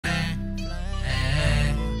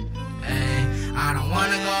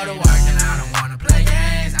go to work and I don't wanna play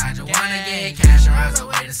games. I just wanna get cash or else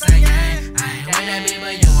away the same game. I ain't with that beat,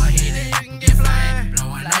 but you want heat and you can get flame.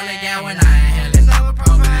 Blowing on the gas when I ain't hellin' over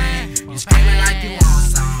propane. You screaming like you want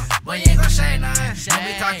some, but you ain't gon' say nothing. Don't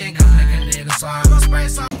be talking good like a nigga, so I'm gon' spray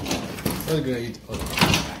some. What's good, YouTube? Oh,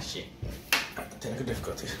 shit. Technical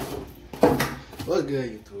difficulties. What's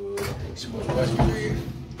good, YouTube? It's your boy BROSKI.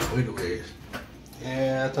 We the WICK.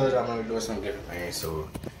 Yeah, I told you I'm gonna be doing something different, man. So,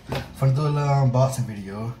 for the little unboxing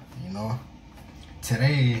video, you know,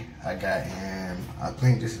 today I got in, I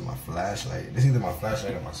think this is my flashlight. This is either my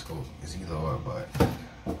flashlight or my scope. It's either or, but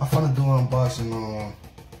I'm finna do an unboxing on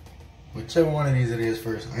whichever one of these it is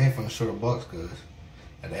first. I ain't finna show the box because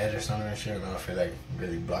at the edge or something and shit, I don't feel like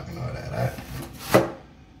really blocking all that, right?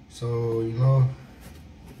 So, you know,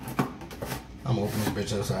 I'm gonna open this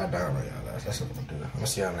bitch upside down right now. That's what I'm gonna do. I'm gonna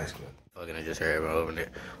see how nice clip. Fucking I just heard me open it.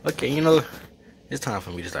 Okay, you know, it's time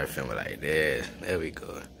for me to start filming like this. There we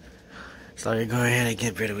go. Start going ahead and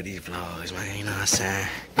get better with these vlogs, man. You know what I'm saying?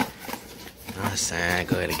 You know what I'm saying?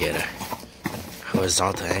 Go ahead and get a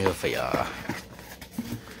horizontal angle for y'all.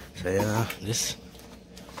 So yeah, this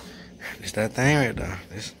that thing right there.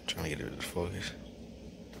 This trying to get it to focus.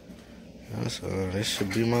 Yeah, so this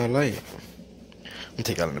should be my light. I'm gonna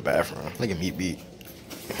take y'all in the bathroom. Look at me beat.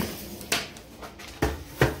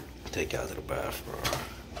 Take y'all to the bathroom.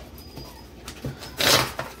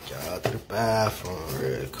 Take y'all to the bathroom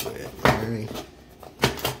real quick, man.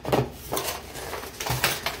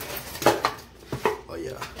 Oh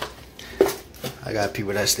yeah. I got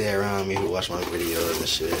people that stay around me who watch my videos and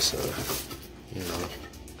shit, so you know.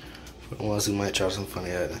 For the ones who might try some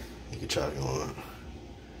funny at it, you can try if you want.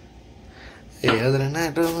 Hey, other than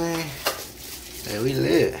that though, man, hey, we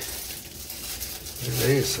lit. We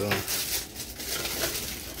lit, so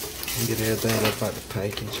get everything up out the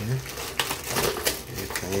packaging.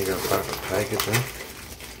 Everything up out the packaging.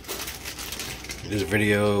 This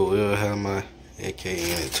video will have my AK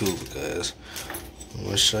in it too because I'm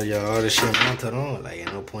gonna show y'all all this shit mounted on. Like,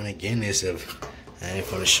 ain't no point in getting this if I ain't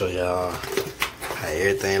gonna show y'all how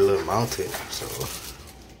everything look mounted. So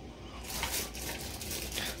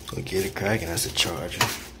get it cracking. That's a charger.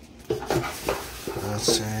 You know what I'm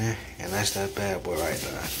saying? And that's that bad boy right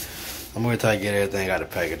there. I'm gonna try to get everything out of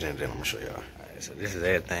the packaging and then I'm gonna show y'all. Alright, so this is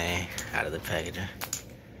everything out of the packaging.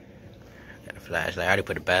 Got a flashlight. I already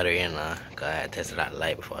put the battery in cause I had tested out the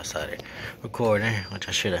light before I started recording, which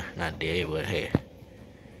I should have not did, but hey.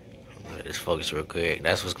 Let this focus real quick.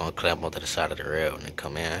 That's what's gonna clamp onto the side of the rail when they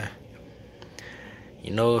come in.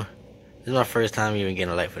 You know, this is my first time even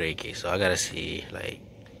getting a light for the AK, so I gotta see, like,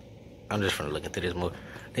 I'm just finna look into this more.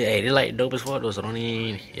 Hey, this light dope as fuck though, so don't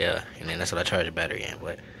even, yeah, and then that's what I charge the battery in,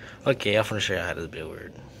 but okay, I'm finna show you how this bit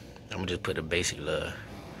work. I'm gonna just put the basic little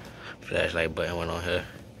flashlight button one on here.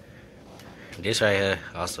 This right here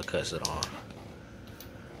also cuts it on.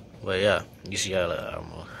 But yeah, you see y'all, I'm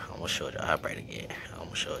gonna show y'all how bright it get. I'm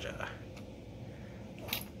gonna show y'all.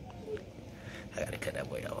 I gotta cut that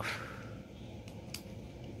boy off.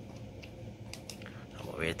 I'm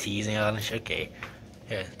over here teasing y'all and shit. Okay,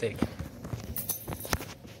 yeah, take it.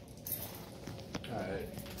 Alright.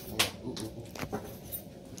 Ooh.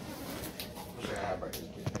 Show y'all how bright this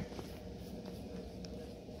get.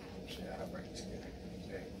 Show y'all how bright this get.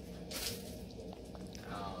 Okay.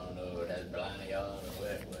 I don't know if that's blind y'all or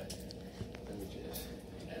what, but let me just,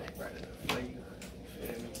 that ain't bright enough for you. You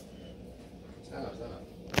feel me? Stop.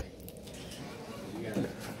 You gotta,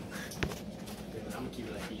 I'm gonna keep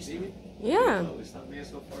it like, you see me? Yeah. Oh, stop being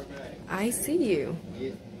so far back. I see you.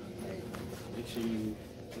 Get, make sure you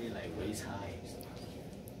get like waist high and stuff.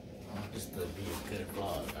 Just to be a good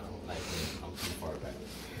vlog. I don't like when I'm too far back.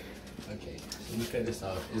 Okay, so let me cut this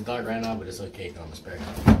off. It's dark right now, but it's okay because I'm a spare.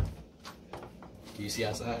 Can you see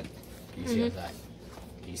outside? Can you see outside?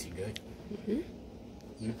 Can you see good?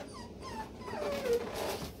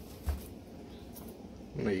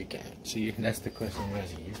 No, you can't. See, that's the question,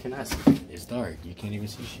 Reggie. You cannot see. It's dark. You can't even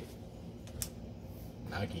see shit.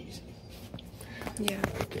 Now can you see? Yeah.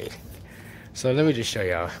 Okay. So let me just show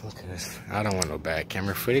y'all. Look at this. I don't want no bad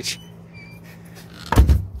camera footage.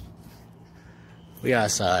 We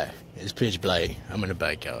outside. It's pitch black. I'm in the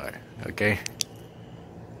backyard. Okay?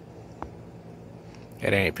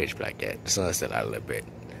 It ain't pitch black yet. The sun's still out a little bit.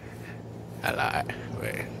 I lied.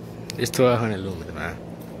 Wait. It's 1200 lumens, man.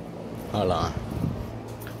 Hold on.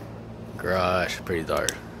 Garage. Pretty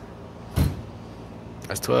dark.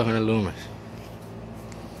 That's 1200 lumens.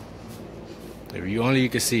 If you only you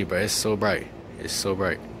can see, bro, it's so bright. It's so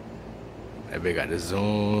bright. That bitch got the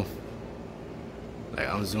zoom. Like,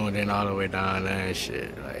 I'm zoomed in all the way down there and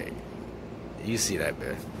shit. Like, you see that,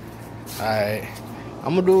 bitch. Alright.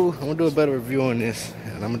 I'm gonna do a better review on this,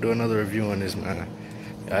 and I'm gonna do another review on this, man.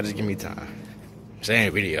 Y'all just give me time.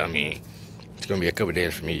 Same video, I mean, it's gonna be a couple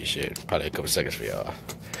days for me, shit. Probably a couple seconds for y'all.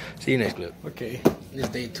 See you next clip. Okay, this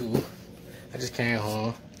day 2. I just came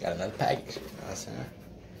home, got another package. You know what I'm saying?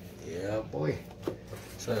 Yeah, boy.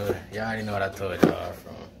 So, y'all already know what I told y'all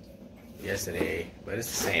from yesterday, but it's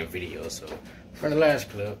the same video. So, from the last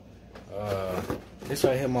clip, this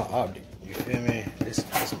right here, my optic. You feel me? This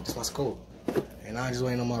my scope. And I just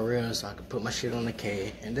waiting on my reel so I can put my shit on the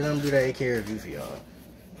K. And then I'm gonna do that AK review for y'all.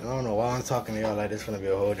 And I don't know why I'm talking to y'all like this. Gonna be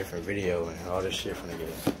a whole different video and all this shit gonna get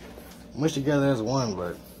mushed together as one,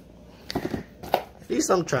 but at least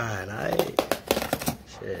I'm trying, alright?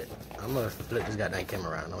 Shit. I'm gonna flip this goddamn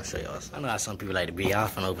camera around and I'm gonna show y'all. I know how some people like to be. I'm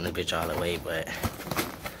finna open the bitch all the way, but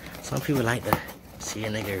some people like to see a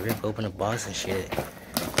nigga rip open the box and shit.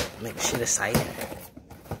 Make the shit exciting.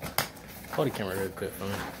 Hold the camera real quick for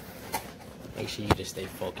me. Make sure you just stay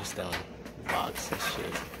focused on the box and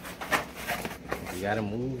shit. You gotta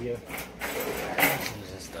move your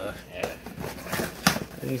actions and stuff. Yeah.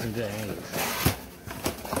 I need some good angles.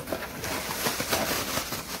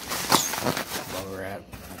 Bubble wrap.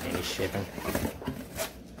 Any shipping.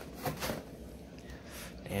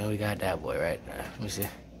 Then we got that boy right there. Let me see.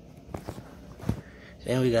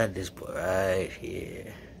 Then we got this boy right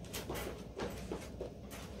here.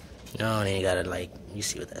 No, then you gotta like, you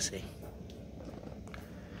see what that say.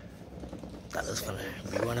 Thought it was gonna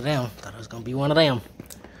be one of them. Thought it was gonna be one of them.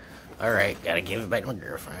 Alright, gotta give it back to my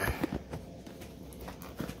girlfriend.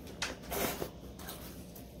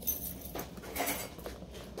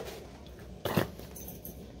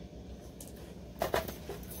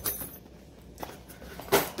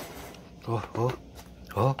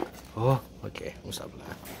 Oh. Okay, what's up,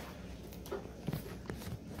 man?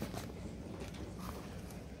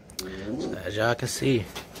 So as y'all can see,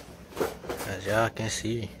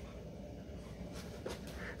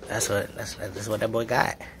 that's what that boy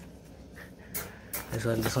got. This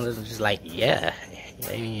one is just like, yeah.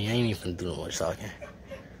 I ain't even do no much talking.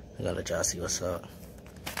 I'm gonna let y'all see what's up.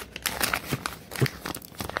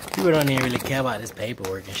 People don't even really care about this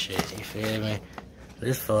paperwork and shit, you feel me?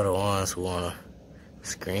 This for the ones who wanna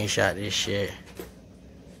screenshot this shit.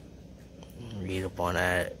 Read up on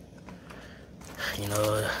that. You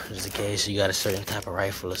know, just in case you got a certain type of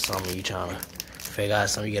rifle or something, you trying to figure out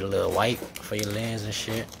something, you get a little wipe for your lens and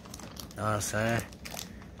shit. Know what I'm saying?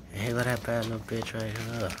 And here go that bad little bitch right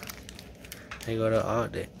here. Here go the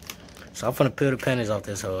optic. So I'm finna peel the panties off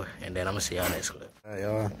this hoe, and then I'm gonna see y'all next clip. Alright,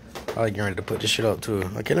 y'all. I was getting ready to put this shit up too.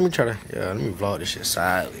 Okay, let me vlog this shit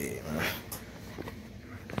sideways, man.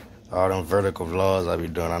 All them vertical vlogs I be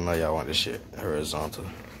doing, I know y'all want this shit horizontal.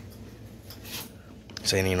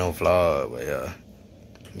 This ain't even no vlog, but yeah.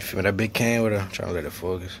 You feel me? That big came with a, trying to let it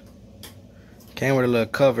focus. Came with a little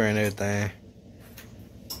cover and everything.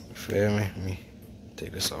 You feel me? Let me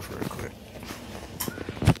take this off real quick.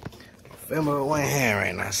 I'm filming with one hand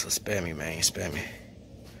right now, so spare me, man. Spare me.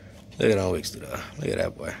 Look at them wicks, dude. Look at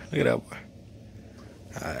that boy. Look at that boy.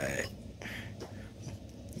 Alright.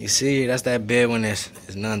 You see, that's that bed when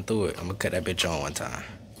there's nothing through it. I'm gonna cut that bitch on one time.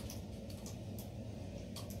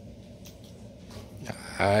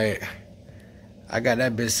 Alright. I got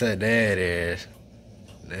that bitch set. There it is.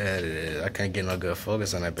 There it is. I couldn't get no good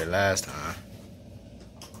focus on that bitch last time.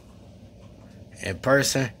 In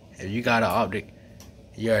person, if you got an optic,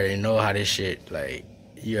 you already know how this shit, like,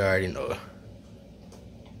 you already know.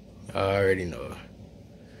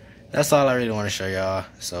 That's all I really want to show y'all.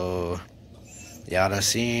 So, y'all done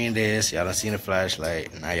seen this. Y'all done seen the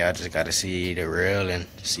flashlight. Now y'all just got to see the reel and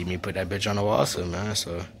see me put that bitch on the wall, so, man.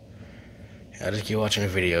 So, y'all just keep watching the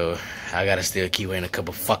video. I got to still keep waiting a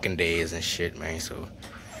couple fucking days and shit, man. So,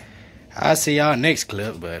 I'll see y'all next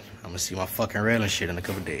clip, but I'm going to see my fucking reel and shit in a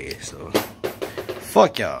couple days. So,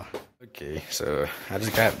 fuck y'all. Okay, so, I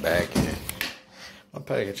just got back and my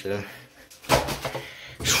package here.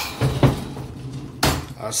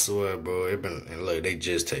 I swear, bro, it been, and look, they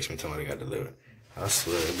just text me telling me they got delivered. I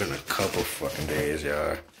swear, it been a couple fucking days,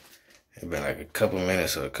 y'all. It been like a couple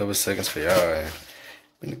minutes or a couple seconds for y'all. And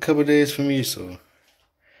been a couple days for me, so I'm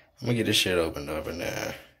gonna get this shit opened up and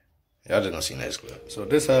then y'all just gonna see next clip. So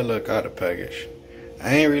this how I look out the package.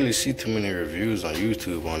 I ain't really see too many reviews on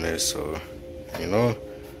YouTube on this, so, you know,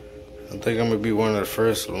 I think I'm gonna be one of the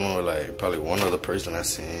first, along with like probably one other person I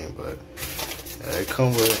seen, but yeah, it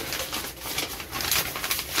come with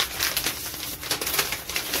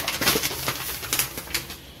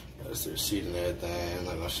that's the receipt and everything. I'm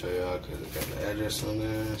not gonna show y'all because it got the address on there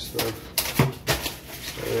and stuff.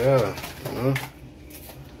 So yeah, you know,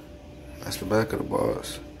 that's the back of the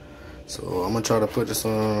box. So I'm gonna try to put this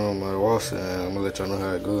on my washer and I'm gonna let y'all know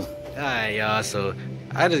how it goes. Alright, y'all, so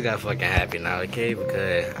I just got fucking happy now, okay?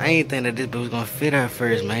 Because I ain't think that this bitch was gonna fit at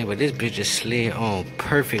first, man, but this bitch just slid on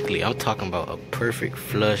perfectly. I'm talking about a perfect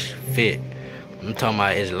flush fit. I'm talking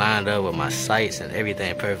about it's lined up with my sights and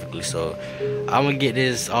everything perfectly. So I'm gonna get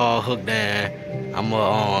this all hooked down. I'm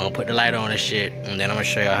gonna put the light on and shit, and then I'm gonna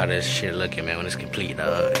show y'all how this shit looking, man, when it's complete,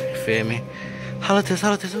 dog. You feel me? Holla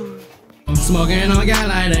this, ooh. Smoking on gal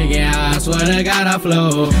like a gal, I swear to God I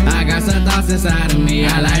flow. I got some thoughts inside of me,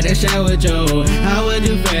 I like to share with you. How would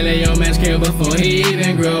you feel if your man's killed before he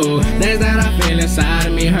even grew? Things that I feel inside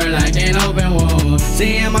of me hurt like an open wound.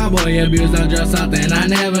 Seeing my boy abused on just something I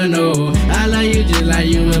never knew. I love you just like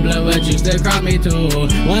you would blood, but you still cross me too.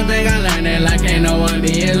 One thing I learned that like ain't no one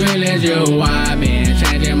be as real as you. I've been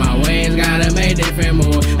changing my ways, gotta make different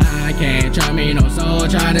moves. I can't try me no soul,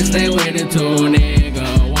 try to stay with it too,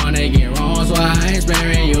 nigga. Wanna get wrong, so I ain't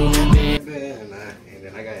sparing you. And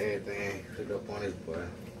then I got everything hooked up on this boy.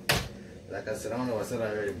 Like I said, I don't know what I said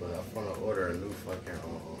already, but I'm gonna order a new fucking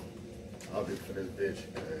object for this bitch.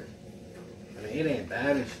 I mean, it ain't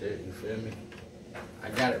bad and shit, you feel me? I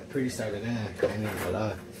got it pretty solid in, I ain't even gonna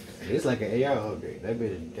lie. It's like an AR update. That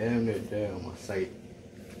bitch is damn near dead on my site.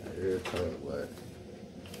 Real talk, but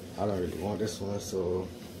I don't really want this one, so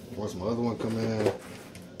once my other one come in,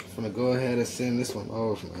 I'm gonna go ahead and send this one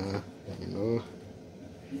off, man. You know,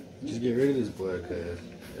 just get rid of this boy, cause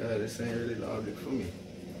yeah, this ain't really the object for me.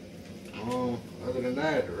 Other than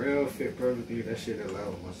that, the rail fit perfectly. That shit allowed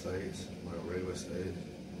with my sights, my regular sights.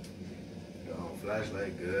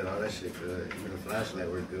 Flashlight good, all that shit good. Even the flashlight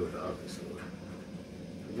work good with the object, so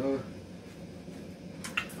you know.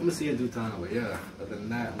 I'm gonna see in due time, but yeah. Other than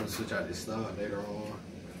that, I'm gonna switch out this stuff later on.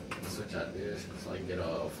 I'm gonna switch out this so I can get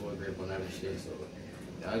a full grip on that and shit. So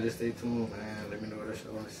y'all just stay tuned, man. Let me know what else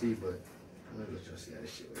y'all want to see, but I'm gonna let y'all see how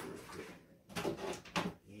this shit works real quick.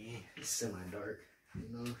 Yeah, it's semi-dark, you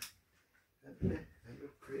know. That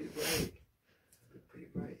look pretty bright. Pretty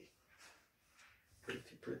bright.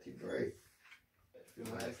 Pretty bright.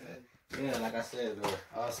 Feel like that? Yeah, like I said, though,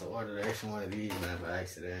 I also ordered an extra one of these, man, by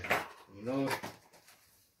accident. You know,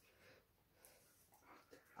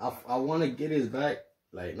 I want to get his back.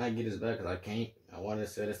 Like, not get his back because I can't. I want to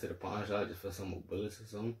sell this to the pawn shop just for some more bullets or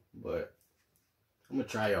something. But I'm going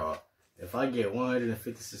to try y'all. If I get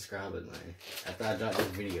 150 subscribers, man, after I drop this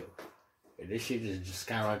video, if this shit just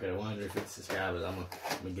skyrocketed 150 subscribers, I'm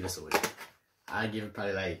gonna get this away. I give it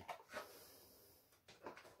probably like,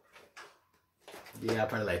 yeah,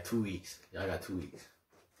 probably like 2 weeks. Y'all got 2 weeks.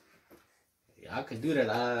 Y'all can do that.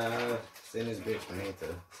 I'll send this bitch, man, to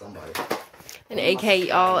somebody. And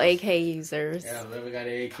AK, all AK users. Yeah, whoever got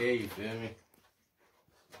an AK, you feel me?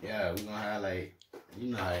 Yeah, we gonna have like, you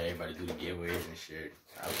know how everybody do the giveaways and shit.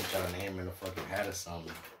 I'll put y'all name in the fucking hat or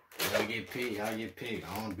something. Y'all get picked, y'all get picked.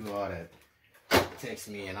 I don't do all that. Text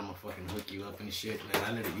me and I'ma fucking hook you up and shit, man.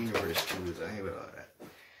 I let the universe choose. I ain't with all that.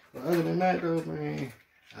 But other than that though, man,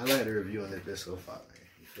 I like the review on this bit so far, man.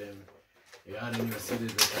 You feel me? Y'all didn't even see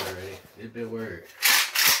this bit already. This bit word.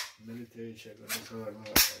 Military check on this hard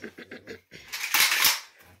motherfucker.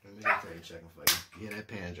 Military checking for you. Yeah, that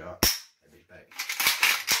pan drop. That bitch back.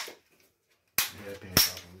 Yeah, that pan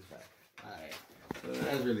drop on this back. Alright. So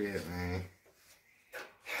that's really it, man.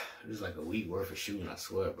 This is like a week worth of shooting, I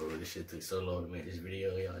swear, bro. This shit took so long to make this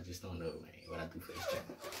video. Y'all just don't know, man, what I do for this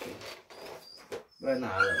channel. Okay? But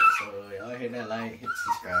nah, look. So y'all hit that like, hit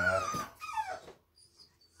subscribe.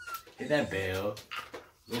 Hit that bell.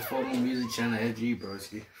 Go follow my music channel,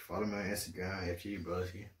 FGEBROSKI. Follow me on Instagram,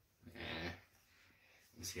 FGEBROSKI.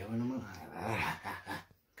 See how in the month.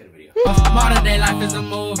 Good video. Modern day life is a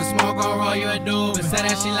movie. Smoke on roll, you a dude. But say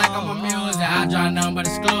that shit like I'm a music. I draw nothing but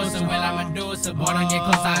exclusive. Well, I'm a dude, so boy, don't get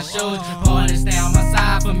close, I shoot. Boy, to stay on my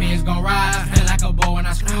side, for me, it's gon' ride. Feel like a boy when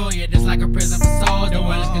I screw you. This like a prison for souls. The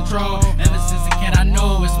will is control.